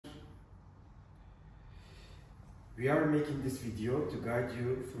We are making this video to guide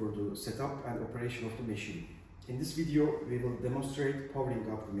you through the setup and operation of the machine. In this video, we will demonstrate powering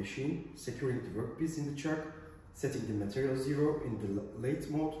up the machine, securing the workpiece in the chuck, setting the material zero in the lathe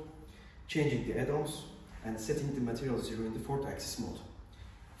mode, changing the add-ons, and setting the material zero in the 4th axis mode.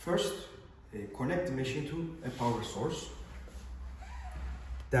 First, connect the machine to a power source.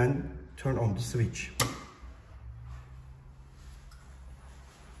 Then turn on the switch.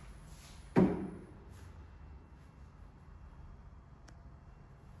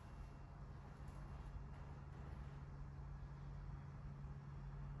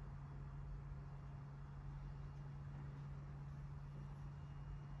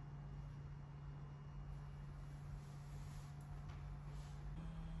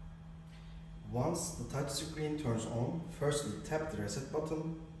 Once the touch screen turns on, firstly tap the reset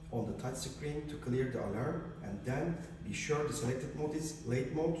button on the touch screen to clear the alarm, and then be sure the selected mode is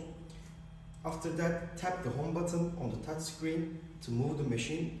lathe mode. After that, tap the home button on the touch screen to move the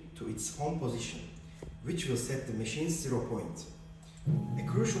machine to its home position, which will set the machine's 0 point. A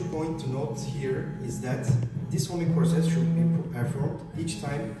crucial point to note here is that this homing process should be performed each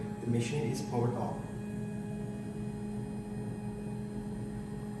time the machine is powered on.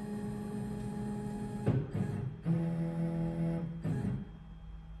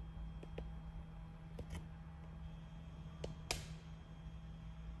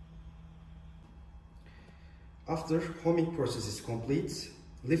 After homing process is complete,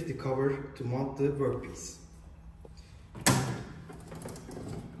 lift the cover to mount the workpiece.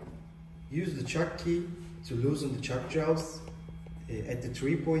 Use the chuck key to loosen the chuck jaws at the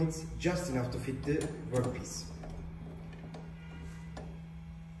 3 points, just enough to fit the workpiece.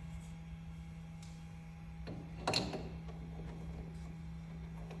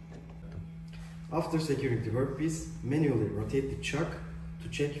 After securing the workpiece, manually rotate the chuck to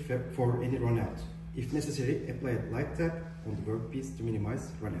check for any runout. If necessary, apply a light tap on the workpiece to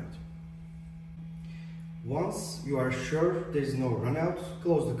minimize runout. Once you are sure there is no runout,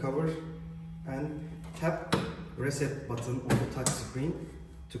 close the cover and tap the reset button on the touch screen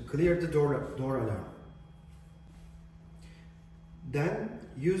to clear the door alarm. Then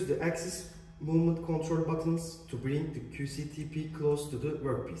use the axis movement control buttons to bring the QCTP close to the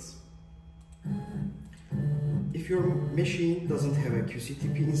workpiece. If your machine doesn't have a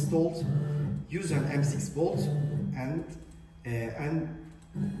QCTP installed, use an M6 bolt and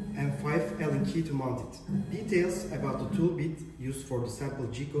M5 Allen key to mount it. Details about the tool bit used for the sample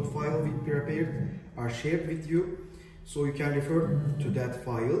G-code file we prepared are shared with you, so you can refer to that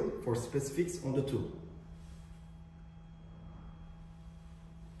file for specifics on the tool.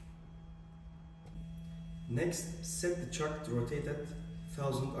 Next, set the chuck to rotate at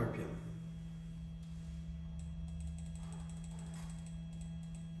 1000 RPM.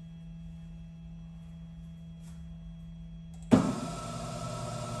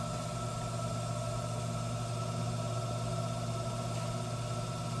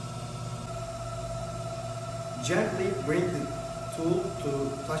 Gently bring the tool to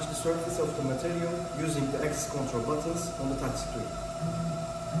touch the surface of the material using the axis control buttons on the touch screen.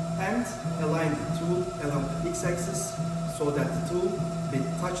 And align the tool along the x-axis so that the tool will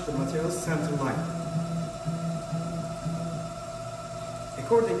touch the material's center line.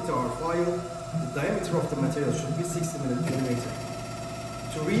 According to our file, the diameter of the material should be 60 mm.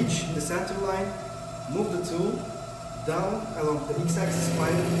 To reach the center line, move the tool down along the x-axis by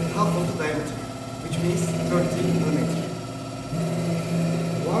half of the diameter, which means 30 mm.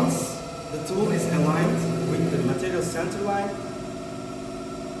 Once the tool is aligned with the material center line,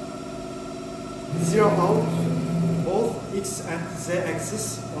 zero out both X and Z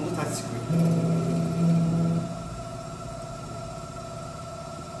axis on the touch screen.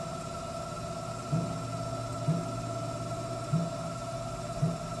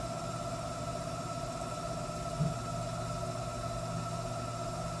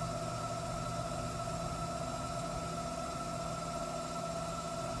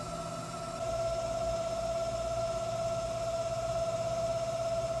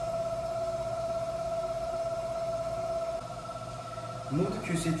 Move the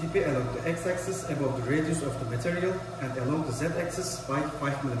QCTP along the x-axis above the radius of the material and along the z-axis by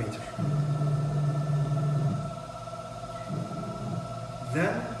 5 mm.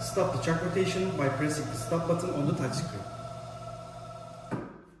 Then stop the chuck rotation by pressing the stop button on the touch screen.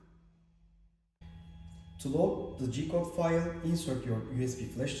 To load the G-code file, insert your USB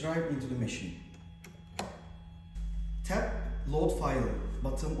flash drive into the machine. Tap Load File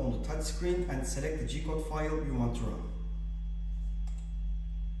button on the touch screen and select the G-code file you want to run.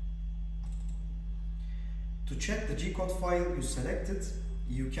 To check the G-code file you selected,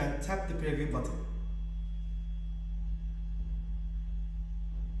 you can tap the preview button.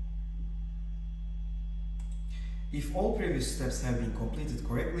 If all previous steps have been completed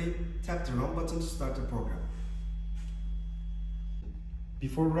correctly, tap the Run button to start the program.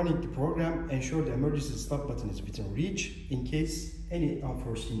 Before running the program, ensure the emergency stop button is within reach in case any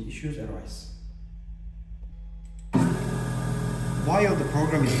unforeseen issues arise. While the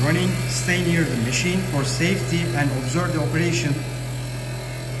program is running, stay near the machine for safety and observe the operation.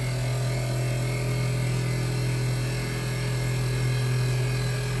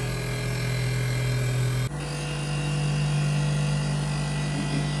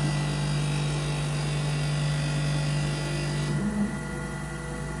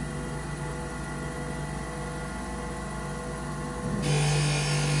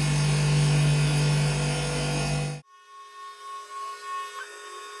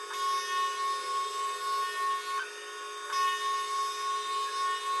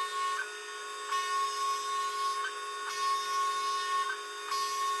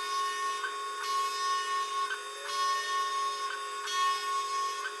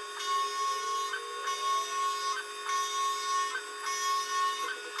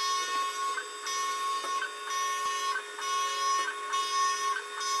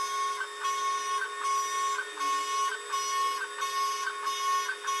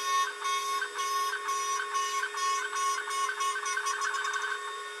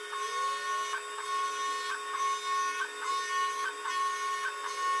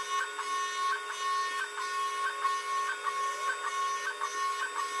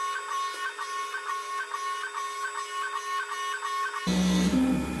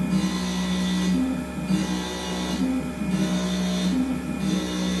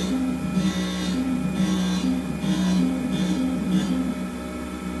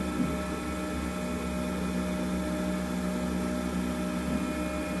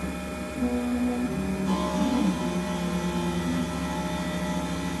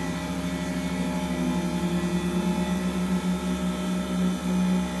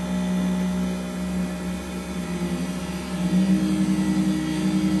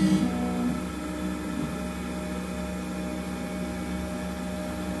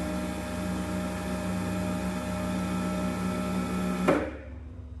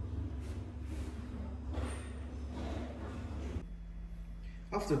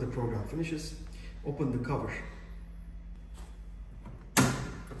 After the program finishes, open the cover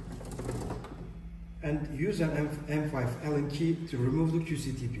and use an M5 Allen key to remove the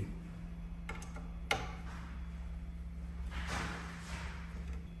QCTP.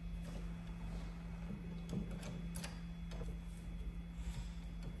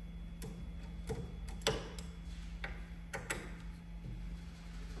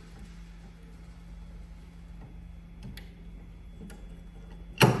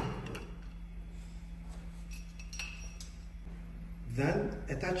 Then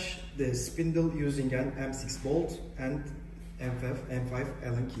attach the spindle using an M6 bolt and M5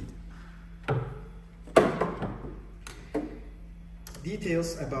 Allen key.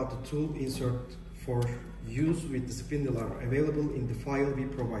 Details about the tool insert for use with the spindle are available in the file we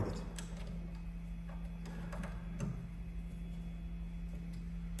provided.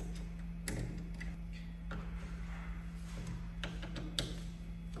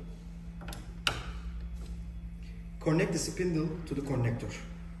 Connect the spindle to the connector.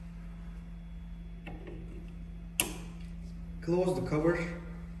 Close the cover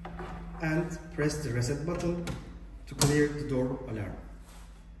and press the reset button to clear the door alarm.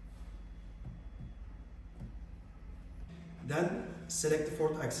 Then select the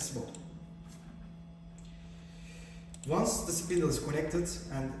 4th axis mode. Once the spindle is connected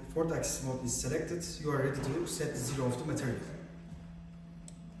and 4th axis mode is selected, you are ready to set the zero of the material.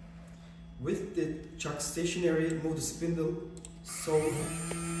 With the chuck stationary, move the spindle so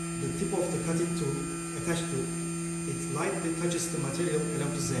the tip of the cutting tool attached to it lightly touches the material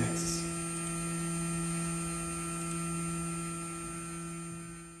along the z-axis.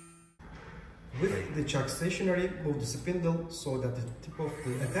 With the chuck stationary, move the spindle so that the tip of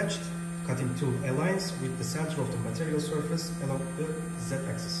the attached cutting tool aligns with the center of the material surface along the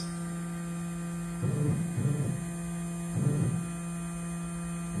z-axis.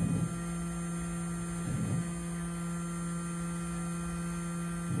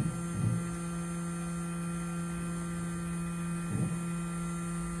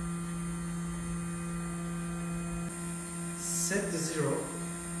 Set the zero,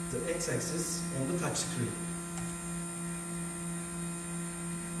 the x-axis, on the touch screen.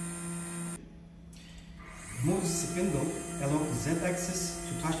 Move the spindle along the z-axis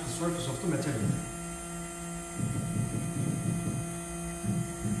to touch the surface of the material.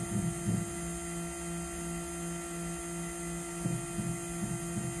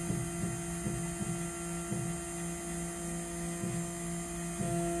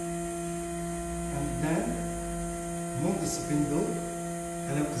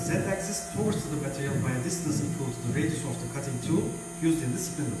 along the z-axis towards the material by a distance equal to the radius of the cutting tool used in the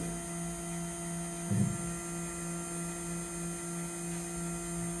spindle.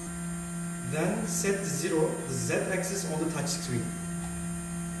 Then set to 0 the z-axis on the touch screen.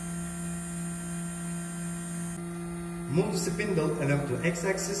 Move the spindle along the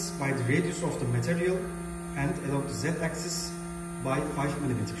x-axis by the radius of the material and along the z-axis by 5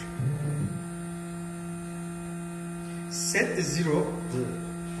 mm. Set to 0 the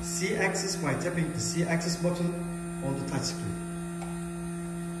C-axis by tapping the C-axis button on the touch screen.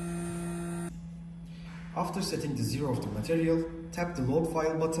 After setting the 0 of the material, tap the load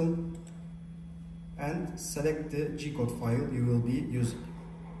file button and select the G-code file you will be using.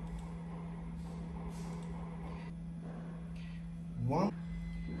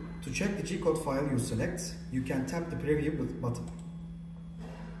 To check the G-code file you select, you can tap the preview button.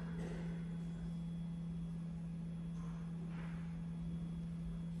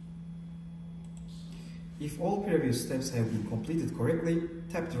 If all previous steps have been completed correctly,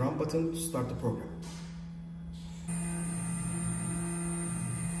 tap the Run button to start the program.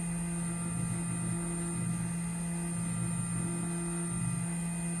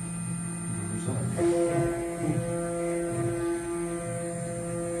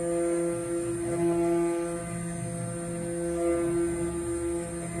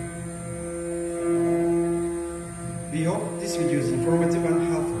 We hope this video is informative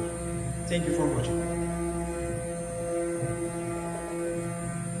and helpful. Thank you for watching.